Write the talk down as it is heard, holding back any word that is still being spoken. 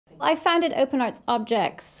I founded Open Arts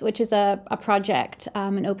Objects, which is a project,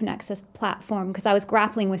 an open access platform, because I was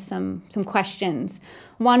grappling with some questions.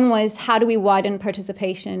 One was, how do we widen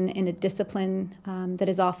participation in a discipline that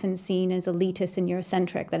is often seen as elitist and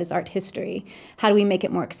Eurocentric, that is art history? How do we make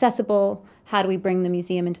it more accessible? How do we bring the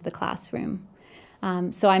museum into the classroom?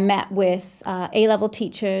 So I met with A-level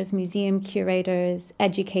teachers, museum curators,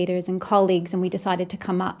 educators, and colleagues, and we decided to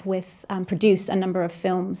come up with, produce a number of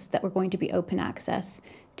films that were going to be open access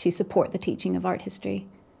to support the teaching of art history.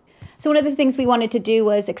 So one of the things we wanted to do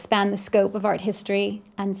was expand the scope of art history,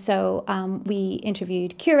 and so we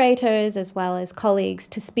interviewed curators as well as colleagues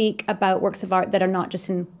to speak about works of art that are not just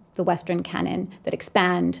in the Western canon, that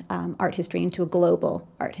expand art history into a global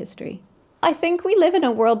art history. I think we live in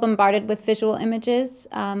a world bombarded with visual images,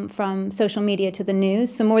 from social media to the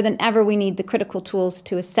news, so more than ever we need the critical tools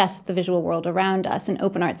to assess the visual world around us, and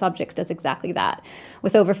Open Arts Objects does exactly that.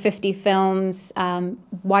 With over 50 films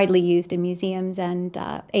widely used in museums and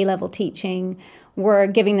A-level teaching, we're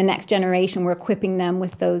giving the next generation, we're equipping them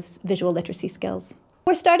with those visual literacy skills.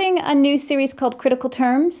 We're starting a new series called Critical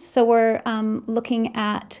Terms, so we're looking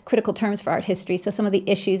at critical terms for art history, so some of the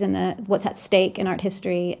issues and what's at stake in art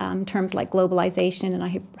history, terms like globalization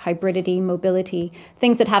and hybridity, mobility,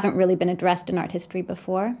 things that haven't really been addressed in art history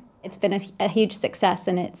before. It's been a huge success,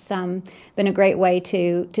 and it's been a great way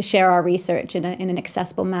to share our research in an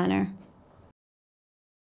accessible manner.